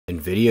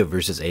NVIDIA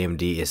versus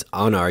AMD is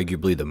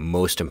unarguably the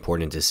most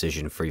important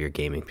decision for your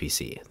gaming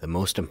PC. The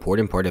most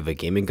important part of a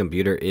gaming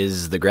computer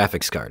is the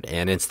graphics card,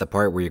 and it's the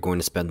part where you're going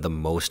to spend the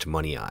most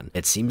money on.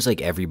 It seems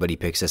like everybody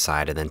picks a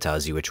side and then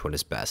tells you which one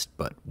is best,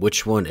 but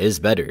which one is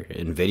better,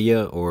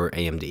 NVIDIA or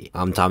AMD?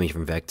 I'm Tommy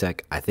from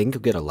VecTech. I think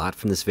you'll get a lot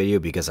from this video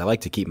because I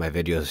like to keep my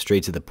videos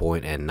straight to the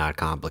point and not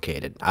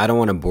complicated. I don't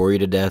want to bore you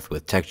to death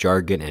with tech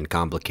jargon and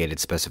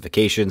complicated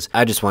specifications.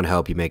 I just want to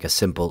help you make a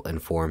simple,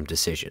 informed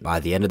decision. By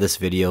the end of this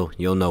video,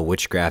 you'll know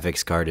which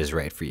graphics card is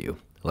right for you.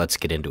 Let's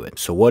get into it.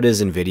 So what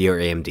is NVIDIA or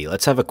AMD?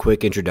 Let's have a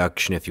quick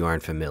introduction if you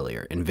aren't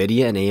familiar.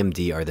 NVIDIA and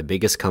AMD are the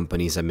biggest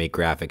companies that make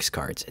graphics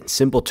cards. In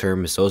simple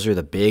terms, those are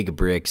the big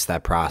bricks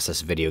that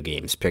process video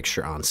games,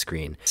 picture on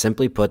screen.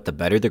 Simply put, the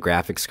better the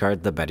graphics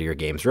card, the better your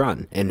games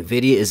run.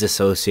 NVIDIA is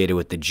associated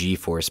with the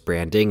GeForce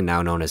branding,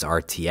 now known as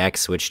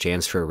RTX, which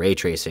stands for ray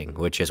tracing,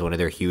 which is one of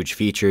their huge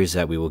features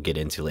that we will get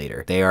into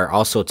later. They are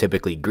also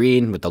typically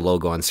green with the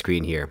logo on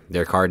screen here.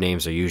 Their card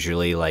names are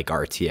usually like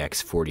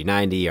RTX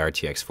 4090,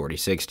 RTX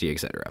 4060,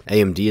 etc.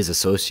 AMD is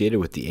associated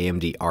with the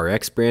AMD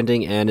RX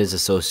branding and is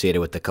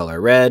associated with the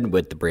color red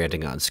with the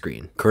branding on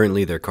screen.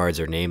 Currently, their cards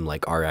are named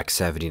like RX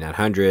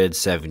 7900,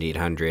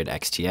 7800,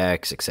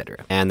 XTX, etc.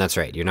 And that's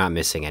right, you're not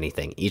missing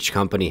anything. Each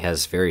company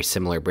has very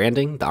similar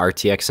branding. The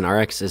RTX and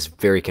RX is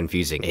very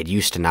confusing. It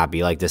used to not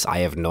be like this. I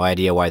have no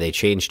idea why they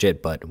changed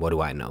it, but what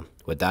do I know?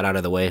 With that out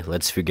of the way,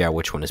 let's figure out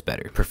which one is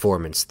better.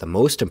 Performance. The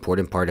most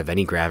important part of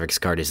any graphics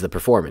card is the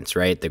performance,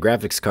 right? The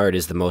graphics card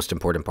is the most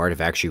important part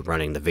of actually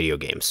running the video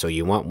game, so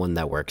you want one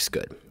that works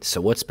good. So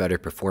what's better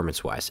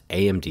performance-wise,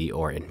 AMD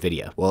or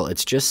NVIDIA? Well,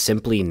 it's just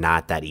simply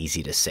not that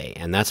easy to say,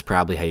 and that's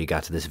probably how you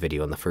got to this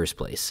video in the first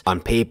place.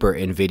 On paper,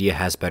 NVIDIA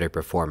has better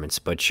performance,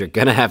 but you're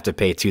gonna have to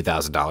pay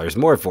 $2,000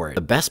 more for it.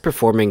 The best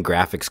performing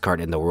graphics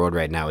card in the world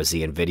right now is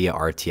the NVIDIA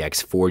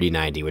RTX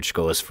 4090, which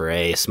goes for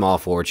a small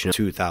fortune of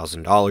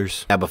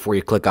 $2,000. Now, before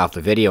you click off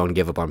the video and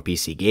give up on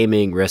PC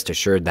gaming, rest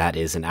assured that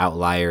is an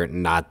outlier,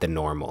 not the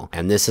normal.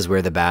 And this is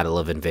where the battle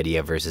of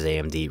NVIDIA versus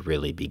AMD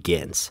really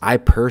begins. I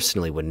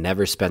personally would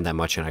never spend that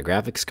much on a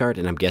graphics card,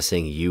 and I'm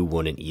guessing you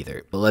wouldn't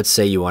either. But let's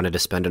say you wanted to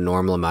spend a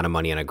normal amount of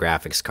money on a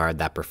graphics card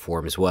that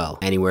performs well,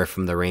 anywhere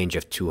from the range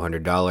of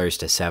 $200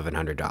 to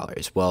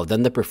 $700. Well,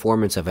 then the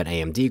performance of an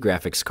AMD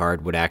graphics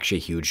card would actually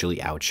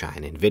hugely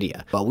outshine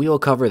NVIDIA. But we will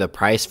cover the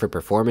price for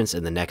performance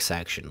in the next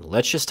section.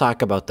 Let's just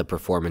talk about the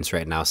performance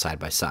right now side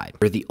by side.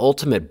 For the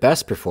ultimate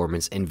best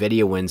performance,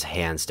 NVIDIA wins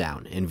hands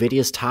down.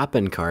 NVIDIA's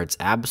top-end cards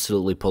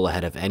absolutely pull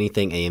ahead of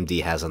anything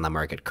AMD has on the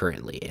market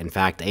currently. In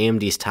fact,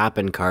 AMD's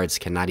top-end cards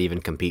cannot even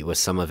compete with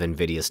some of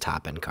NVIDIA's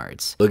top-end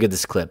cards. Look at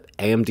this clip.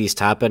 AMD's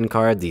top-end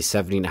card, the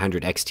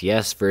 7900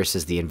 XTS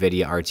versus the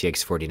NVIDIA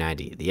RTX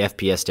 4090. The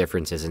FPS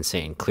difference is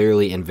insane.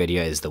 Clearly,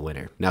 NVIDIA is the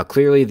winner. Now,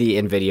 clearly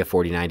the NVIDIA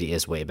 4090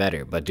 is way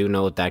better, but do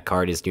note that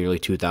card is nearly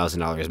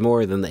 $2,000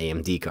 more than the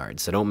AMD card,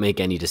 so don't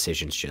make any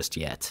decisions just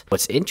yet.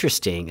 What's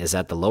interesting is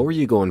that the lower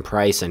you go in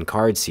price and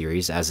card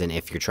series, as in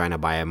if you're trying to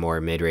buy a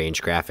more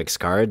mid-range graphics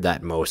card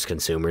that most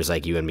consumers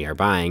like you and me are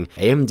buying,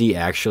 AMD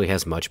actually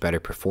has much better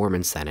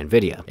performance than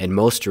NVIDIA. In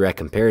most direct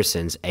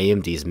comparisons,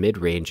 AMD's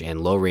mid-range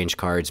and low-range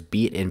cards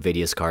beat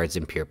NVIDIA's cards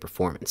in pure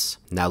performance.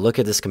 Now look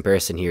at this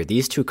comparison here.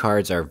 These two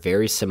cards are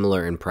very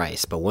similar in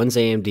price, but one's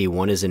AMD,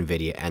 one is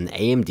NVIDIA, and the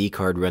AMD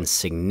card runs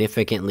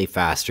significantly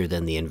faster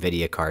than the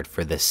NVIDIA card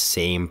for the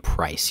same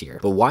price here.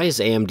 But why is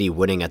AMD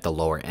winning at the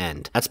lower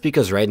end? That's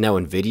because right now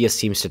NVIDIA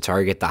seems to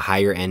target the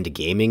higher end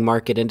gaming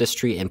market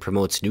industry and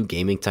promotes new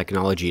gaming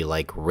technology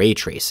like ray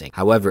tracing.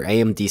 However,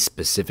 AMD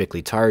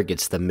specifically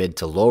targets the mid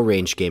to low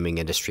range gaming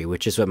industry,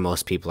 which is what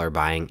most people are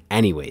buying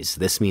anyways.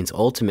 This means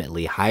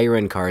ultimately higher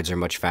end cards are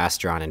much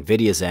faster on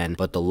NVIDIA's end,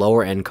 but the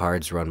lower end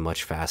cards run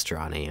much faster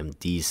on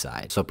AMD's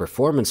side. So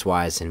performance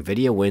wise,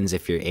 NVIDIA wins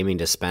if you're aiming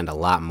to spend a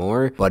lot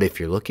more, but if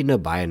you're looking to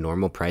buy a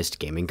normal priced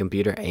gaming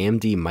computer,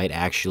 AMD might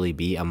actually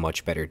be a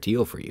much better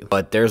deal for you.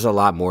 But there's a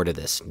lot more to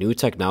this. New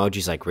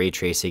technologies like ray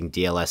tracing,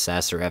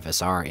 DLSS or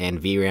FSR,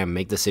 and VRAM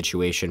make the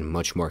situation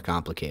much more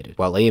complicated.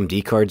 While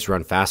AMD cards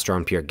run faster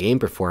on pure game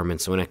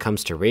performance, when it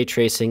comes to ray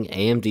tracing,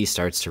 AMD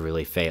starts to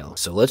really fail.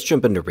 So let's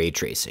jump into ray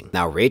tracing.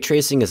 Now, ray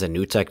tracing is a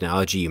new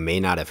technology you may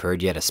not have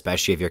heard yet,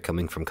 especially if you're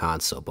coming from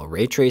console, but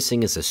ray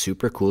tracing is a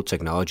super cool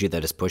technology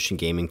that is pushing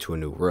gaming to a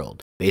new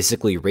world.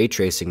 Basically, ray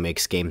tracing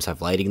makes games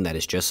have lighting that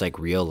is just like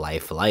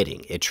real-life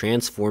lighting. It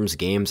transforms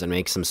games and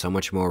makes them so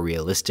much more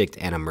realistic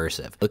and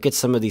immersive. Look at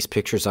some of these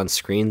pictures on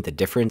screen, the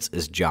difference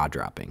is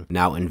jaw-dropping.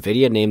 Now,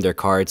 NVIDIA named their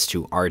cards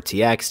to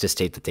RTX to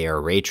state that they are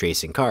ray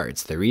tracing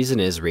cards. The reason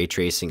is ray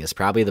tracing is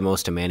probably the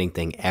most demanding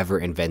thing ever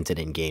invented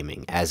in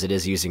gaming. As it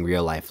is using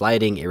real-life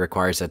lighting, it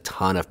requires a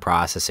ton of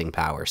processing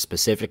power,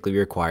 specifically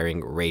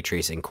requiring ray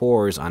tracing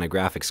cores on a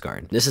graphics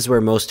card. This is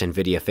where most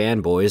NVIDIA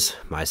fanboys,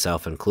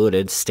 myself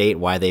included, state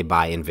why they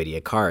buy buy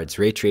NVIDIA cards.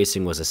 Ray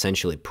tracing was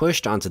essentially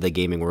pushed onto the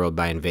gaming world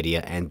by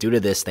NVIDIA, and due to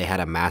this, they had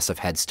a massive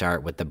head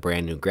start with the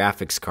brand new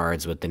graphics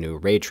cards with the new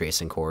ray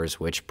tracing cores,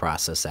 which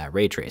process that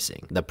ray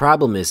tracing. The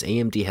problem is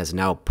AMD has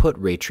now put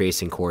ray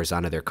tracing cores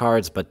onto their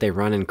cards, but they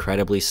run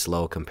incredibly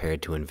slow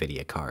compared to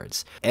NVIDIA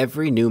cards.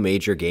 Every new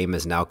major game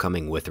is now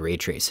coming with ray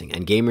tracing,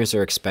 and gamers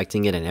are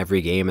expecting it in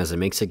every game as it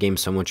makes a game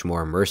so much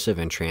more immersive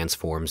and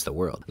transforms the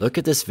world. Look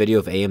at this video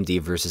of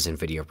AMD versus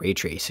NVIDIA ray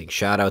tracing.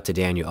 Shout out to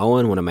Daniel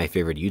Owen, one of my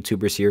favorite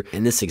YouTubers here.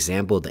 In this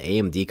example, the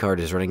AMD card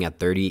is running at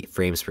 30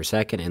 frames per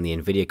second and the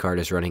NVIDIA card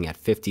is running at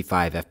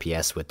 55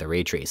 FPS with the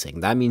ray tracing.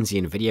 That means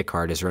the NVIDIA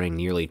card is running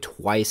nearly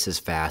twice as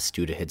fast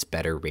due to its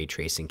better ray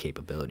tracing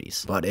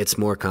capabilities. But it's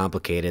more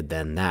complicated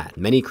than that.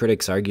 Many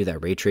critics argue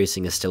that ray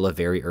tracing is still a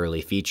very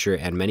early feature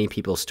and many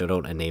people still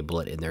don't enable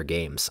it in their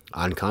games.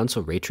 On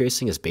console, ray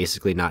tracing is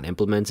basically not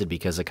implemented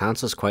because the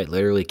consoles quite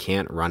literally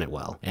can't run it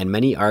well. And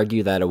many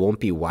argue that it won't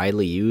be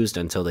widely used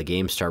until the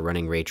games start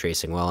running ray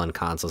tracing well and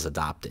consoles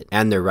adopt it.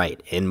 And they're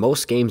right. In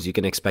most games, you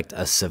can expect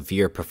a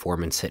severe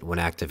performance hit when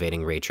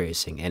activating ray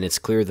tracing, and it's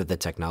clear that the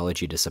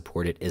technology to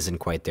support it isn't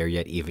quite there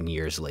yet even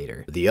years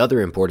later. The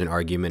other important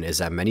argument is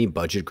that many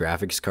budget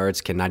graphics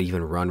cards cannot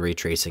even run ray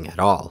tracing at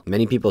all.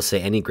 Many people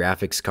say any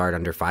graphics card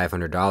under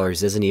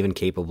 $500 isn't even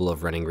capable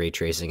of running ray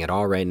tracing at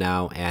all right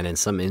now, and in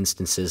some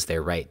instances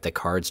they're right, the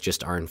cards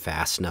just aren't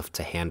fast enough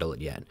to handle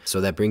it yet.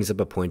 So that brings up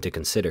a point to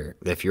consider.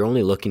 If you're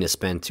only looking to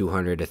spend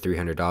 $200 to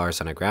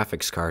 $300 on a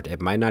graphics card,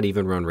 it might not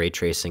even run ray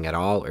tracing at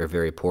all or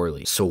very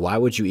poorly. So why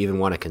would you even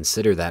want to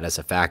consider that as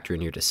a factor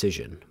in your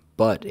decision?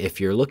 But if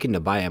you're looking to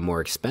buy a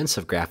more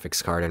expensive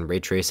graphics card and ray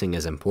tracing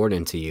is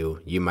important to you,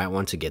 you might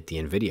want to get the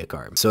NVIDIA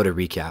card. So to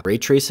recap, ray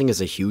tracing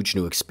is a huge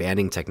new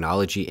expanding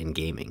technology in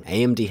gaming.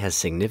 AMD has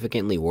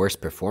significantly worse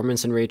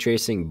performance in ray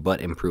tracing, but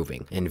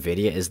improving.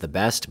 NVIDIA is the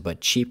best,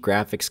 but cheap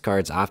graphics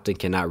cards often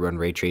cannot run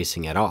ray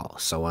tracing at all.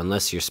 So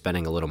unless you're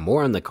spending a little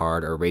more on the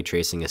card or ray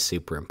tracing is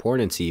super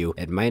important to you,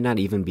 it might not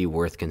even be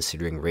worth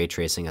considering ray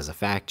tracing as a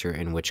factor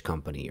in which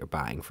company you're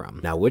buying from.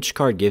 Now, which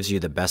card gives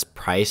you the best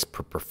price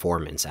per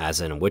performance,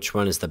 as in which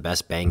one is the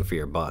best bang for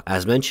your buck?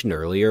 As mentioned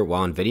earlier,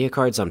 while NVIDIA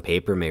cards on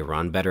paper may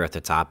run better at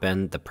the top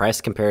end, the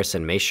price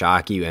comparison may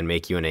shock you and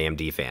make you an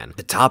AMD fan.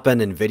 The top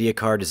end NVIDIA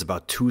card is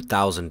about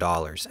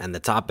 $2,000 and the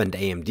top end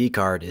AMD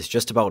card is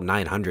just about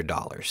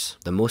 $900.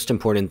 The most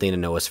important thing to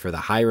know is for the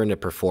higher end of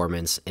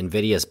performance,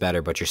 NVIDIA is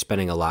better, but you're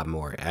spending a lot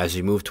more. As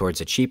you move towards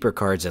the cheaper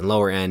cards and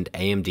lower end,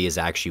 AMD is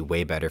actually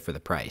way better for the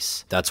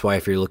price. That's why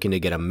if you're looking to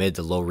get a mid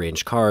to low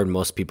range card,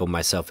 most people,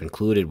 myself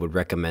included, would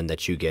recommend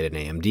that you get an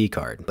AMD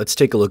card. Let's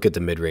take a look at the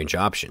mid-range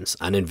options.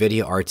 An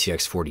NVIDIA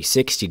RTX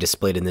 4060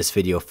 displayed in this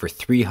video for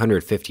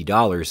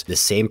 $350, the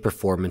same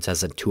performance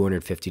as a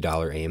 $250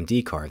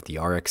 AMD card, the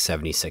RX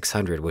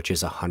 7600, which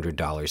is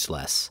 $100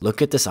 less.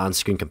 Look at this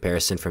on-screen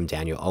comparison from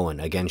Daniel Owen.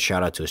 Again,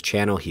 shout out to his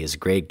channel, he is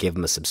great, give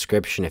him a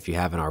subscription if you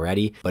haven't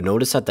already, but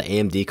notice that the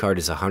AMD card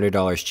is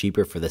 $100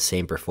 cheaper for the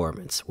same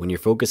performance. When you're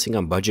focusing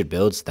on budget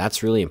builds,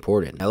 that's really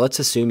important. Now let's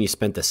assume you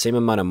spent the same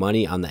amount of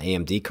money on the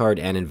AMD card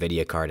and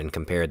NVIDIA card and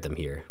compared them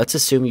here. Let's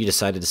assume you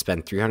decided to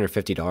spend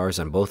 $350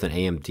 on both an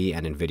AMD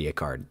and NVIDIA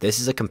card. This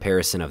is a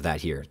comparison of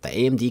that here. The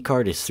AMD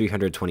card is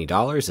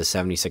 $320, the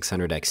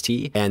 7600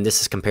 XT, and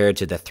this is compared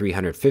to the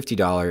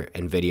 $350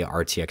 NVIDIA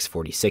RTX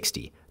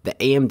 4060. The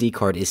AMD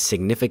card is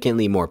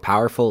significantly more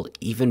powerful,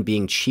 even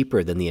being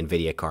cheaper than the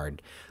NVIDIA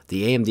card.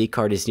 The AMD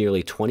card is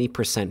nearly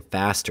 20%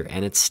 faster,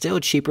 and it's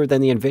still cheaper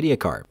than the NVIDIA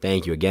card.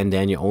 Thank you again,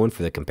 Daniel Owen,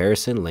 for the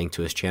comparison. Link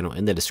to his channel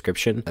in the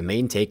description. The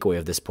main takeaway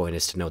of this point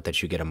is to note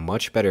that you get a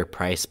much better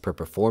price per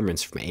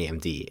performance from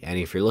AMD, and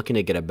if you're looking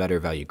to get a better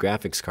value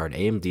graphics card,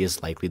 AMD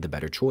is likely the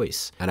better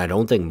choice. And I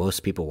don't think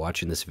most people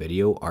watching this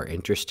video are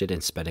interested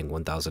in spending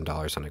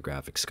 $1,000 on a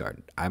graphics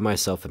card. I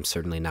myself am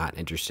certainly not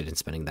interested in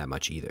spending that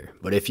much either.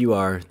 But if you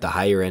are, the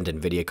higher end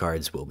NVIDIA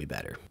cards will be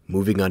better.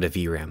 Moving on to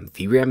VRAM.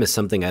 VRAM is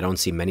something I don't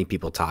see many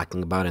people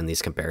talking about in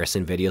these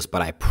comparison videos,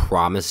 but I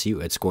promise you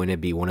it's going to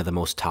be one of the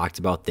most talked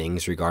about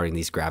things regarding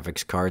these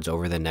graphics cards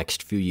over the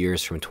next few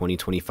years from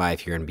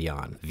 2025 here and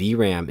beyond.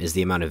 VRAM is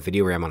the amount of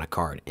video RAM on a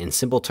card. In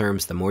simple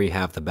terms, the more you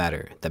have, the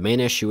better. The main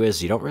issue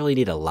is you don't really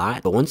need a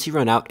lot, but once you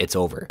run out, it's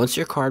over. Once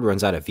your card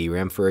runs out of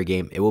VRAM for a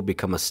game, it will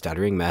become a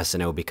stuttering mess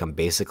and it will become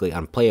basically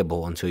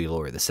unplayable until you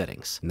lower the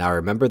settings. Now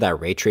remember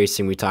that ray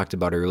tracing we talked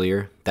about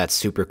earlier? That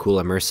super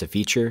cool immersive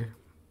feature?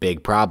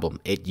 Big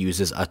problem, it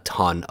uses a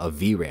ton of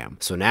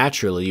VRAM. So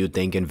naturally, you'd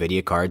think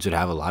NVIDIA cards would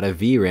have a lot of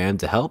VRAM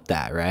to help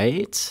that,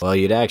 right? Well,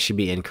 you'd actually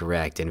be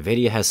incorrect.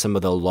 NVIDIA has some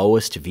of the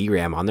lowest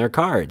VRAM on their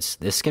cards.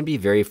 This can be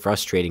very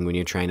frustrating when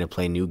you're trying to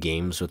play new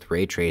games with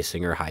ray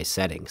tracing or high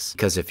settings.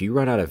 Because if you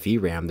run out of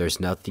VRAM, there's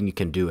nothing you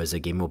can do as the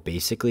game will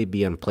basically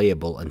be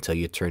unplayable until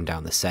you turn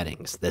down the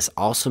settings. This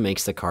also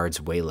makes the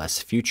cards way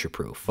less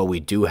future-proof. But we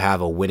do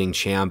have a winning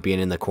champion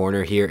in the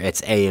corner here.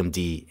 It's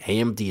AMD.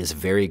 AMD is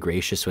very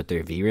gracious with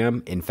their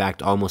VRAM. In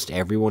fact, almost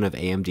every one of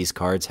AMD's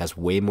cards has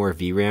way more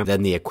VRAM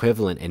than the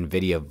equivalent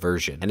NVIDIA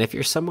version. And if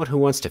you're someone who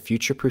wants to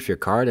future-proof your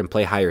card and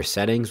play higher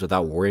settings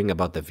without worrying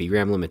about the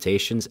VRAM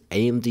limitations,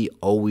 AMD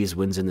always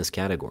wins in this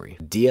category.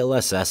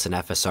 DLSS and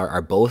FSR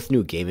are both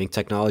new gaming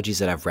technologies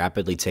that have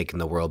rapidly taken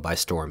the world by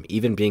storm,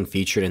 even being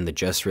featured in the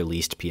just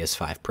released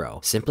PS5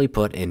 Pro. Simply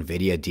put,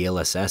 NVIDIA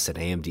DLSS and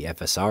AMD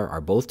FSR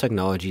are both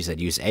technologies that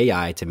use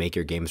AI to make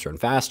your games run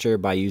faster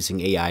by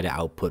using AI to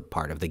output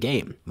part of the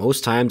game.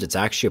 Most times it's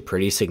actually a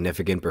pretty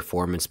significant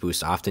performance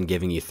boost, often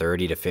giving you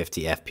 30 to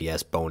 50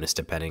 FPS bonus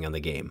depending on the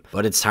game.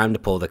 But it's time to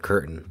pull the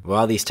curtain.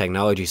 While these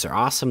technologies are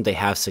awesome, they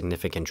have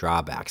significant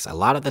drawbacks. A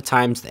lot of the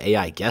times the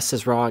AI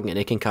guesses wrong and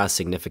it can cause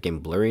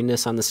significant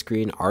blurriness on the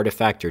screen,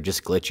 artifact, or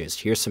just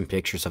glitches. Here's some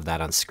pictures of that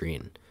on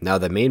screen. Now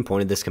the main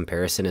point of this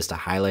comparison is to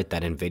highlight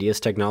that NVIDIA's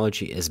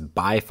technology is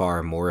by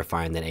far more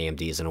refined than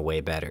AMD's and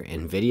way better.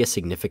 NVIDIA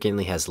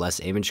significantly has less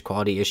image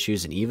quality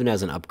issues and even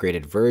has an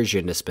upgraded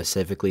version to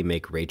specifically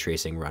make ray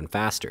tracing run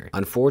faster.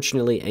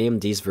 Unfortunately,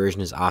 AMD's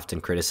version is often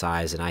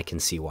criticized and I can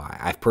see why.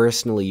 I've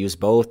personally used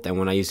both, and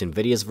when I use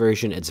NVIDIA's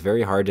version it's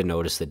very hard to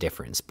notice the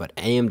difference, but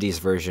AMD's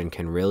version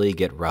can really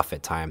get rough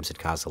at times and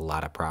cause a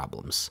lot of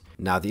problems.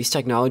 Now these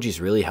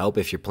technologies really help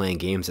if you're playing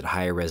games at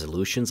higher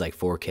resolutions like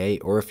 4K,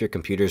 or if your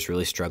computer is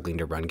really struggling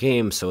to run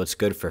games, so it's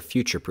good for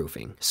future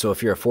proofing. So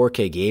if you're a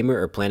 4K gamer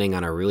or planning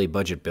on a really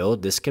budget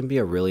build, this can be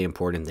a really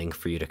important thing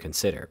for you to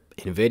consider.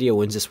 NVIDIA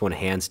wins this one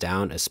hands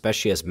down,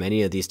 especially as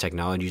many of these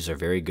technologies are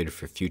very good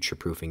for future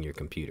proofing your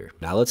computer.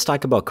 Now let's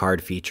talk about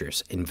card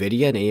features.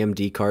 NVIDIA and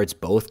AMD cards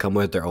both come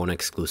with their own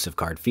exclusive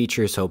card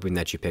features, hoping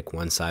that you pick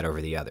one side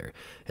over the other.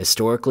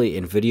 Historically,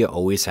 NVIDIA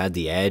always had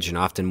the edge and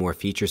often more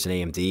features than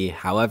AMD.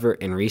 However,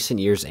 in recent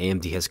years,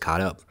 AMD has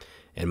caught up.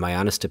 In my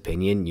honest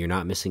opinion, you're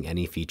not missing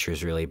any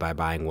features really by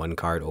buying one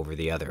card over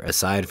the other,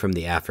 aside from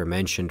the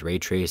aforementioned ray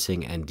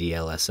tracing and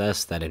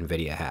DLSS that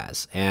NVIDIA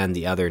has, and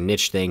the other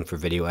niche thing for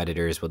video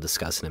editors we'll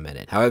discuss in a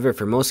minute. However,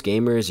 for most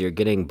gamers, you're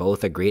getting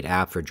both a great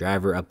app for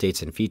driver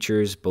updates and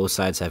features. Both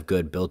sides have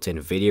good built-in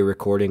video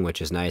recording,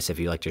 which is nice if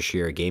you like to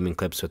share gaming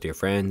clips with your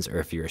friends or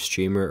if you're a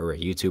streamer or a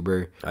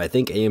YouTuber. I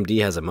think AMD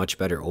has a much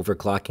better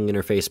overclocking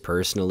interface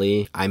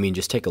personally. I mean,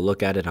 just take a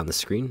look at it on the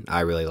screen.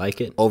 I really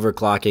like it.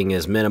 Overclocking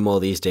is minimal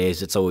these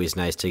days. It's always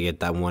nice to get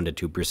that 1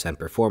 to 2%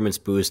 performance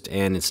boost,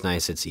 and it's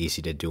nice it's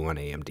easy to do on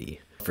AMD.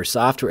 For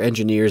software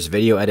engineers,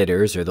 video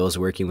editors, or those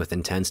working with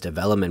intense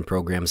development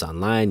programs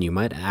online, you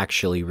might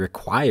actually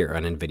require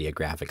an NVIDIA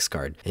graphics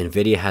card.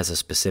 NVIDIA has a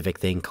specific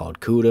thing called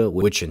CUDA,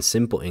 which in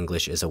simple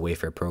English is a way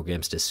for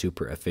programs to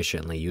super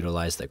efficiently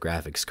utilize the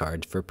graphics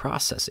card for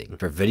processing.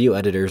 For video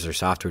editors or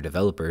software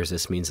developers,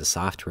 this means the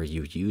software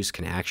you use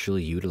can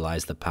actually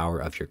utilize the power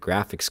of your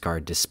graphics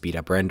card to speed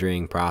up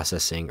rendering,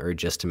 processing, or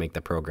just to make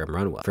the program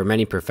run well. For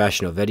many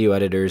professional video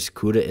editors,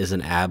 CUDA is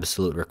an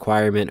absolute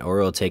requirement, or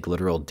it'll take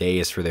literal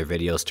days for their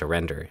videos to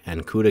render,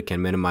 and CUDA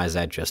can minimize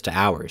that just to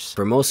hours.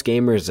 For most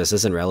gamers, this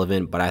isn't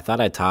relevant, but I thought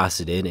I'd toss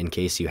it in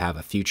case you have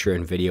a future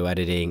in video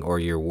editing or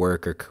your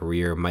work or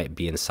career might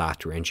be in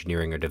software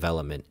engineering or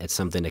development. It's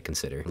something to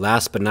consider.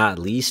 Last but not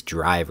least,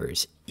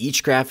 drivers.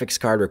 Each graphics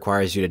card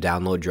requires you to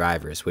download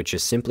drivers, which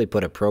is simply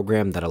put a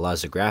program that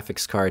allows the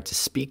graphics card to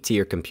speak to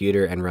your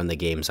computer and run the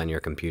games on your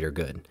computer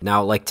good.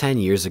 Now, like 10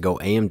 years ago,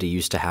 AMD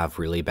used to have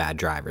really bad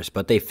drivers,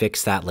 but they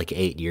fixed that like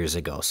 8 years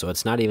ago, so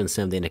it's not even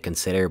something to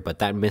consider, but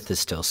that myth is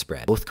still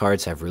spread. Both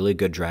cards have really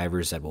good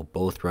drivers that will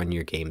both run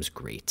your games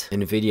great.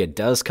 NVIDIA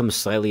does come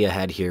slightly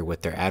ahead here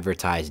with their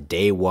advertised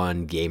day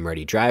one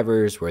game-ready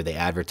drivers, where they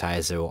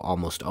advertise they will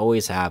almost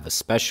always have a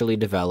specially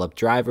developed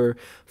driver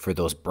for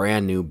those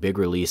brand new big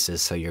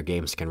releases so your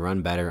games can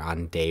run better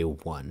on day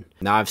one.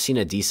 Now, I've seen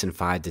a decent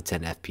 5 to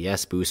 10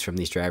 FPS boost from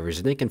these drivers,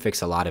 and they can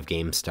fix a lot of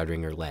game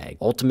stuttering or lag.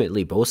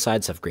 Ultimately, both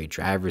sides have great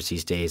drivers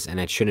these days, and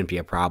it shouldn't be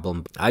a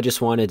problem. I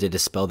just wanted to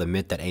dispel the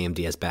myth that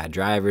AMD has bad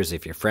drivers.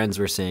 If your friends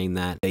were saying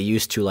that, they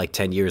used to like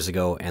 10 years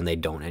ago, and they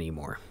don't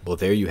anymore. Well,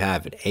 there you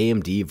have it,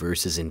 AMD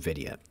versus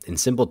NVIDIA. In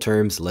simple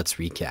terms, let's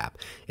recap.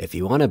 If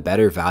you want a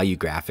better value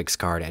graphics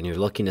card and you're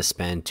looking to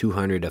spend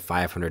 $200 to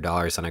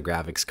 $500 on a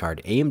graphics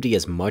card, AMD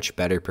has much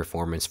better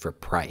performance for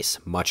price,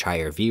 much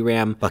higher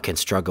VRAM, but can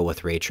struggle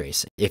with ray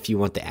tracing. If you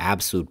want the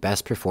absolute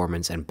best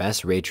performance and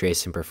best ray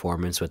tracing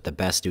performance with the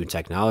best new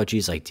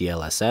technologies like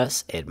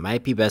DLSS, it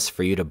might be best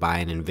for you to buy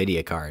an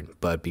NVIDIA card,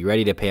 but be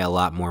ready to pay a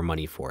lot more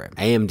money for it.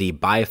 AMD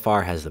by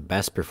far has the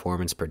best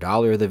performance per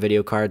dollar of the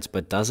video cards,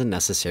 but doesn't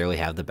necessarily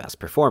have the best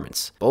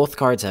performance. Both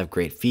cards have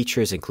great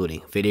features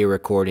including video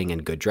recording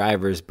and good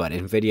drivers, but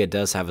NVIDIA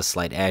does have a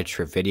slight edge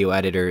for video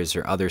editors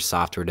or other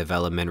software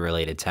development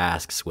related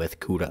tasks with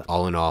CUDA.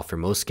 All in all, for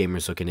most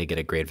gamers looking to get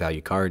a great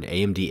value card,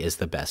 AMD is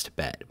the best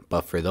bet.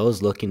 But for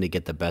those looking to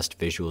get the best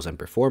visuals and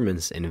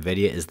performance,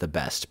 NVIDIA is the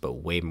best, but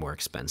way more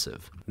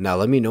expensive. Now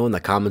let me know in the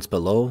comments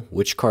below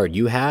which card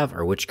you have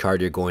or which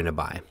card you're going to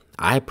buy.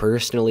 I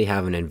personally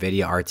have an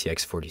NVIDIA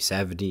RTX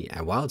 4070,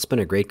 and while it's been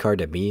a great card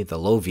to me, the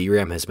low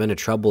VRAM has been a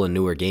trouble in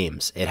newer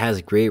games. It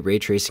has great ray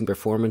tracing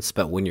performance,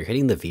 but when you're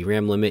hitting the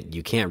VRAM limit,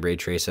 you can't ray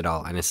trace at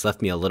all, and it's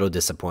left me a little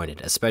disappointed,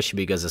 especially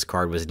because this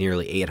card was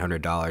nearly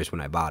 $800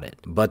 when I bought it.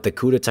 But the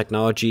CUDA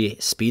technology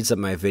speeds up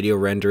my video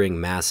rendering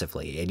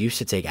massively. It used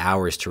to take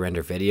hours to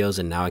render videos,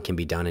 and now it can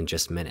be done in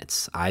just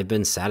minutes. I've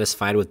been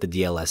satisfied with the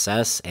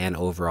DLSS and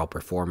overall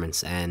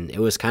performance, and it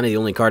was kind of the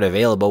only card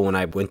available when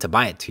I went to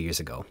buy it 2 years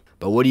ago.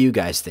 But what do you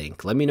guys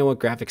think? Let me know what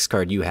graphics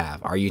card you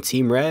have. Are you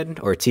team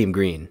red or team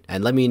green?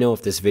 And let me know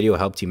if this video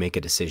helped you make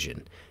a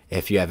decision.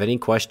 If you have any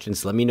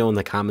questions, let me know in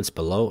the comments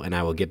below and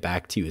I will get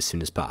back to you as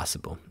soon as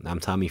possible.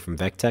 I'm Tommy from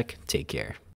VecTech. Take care.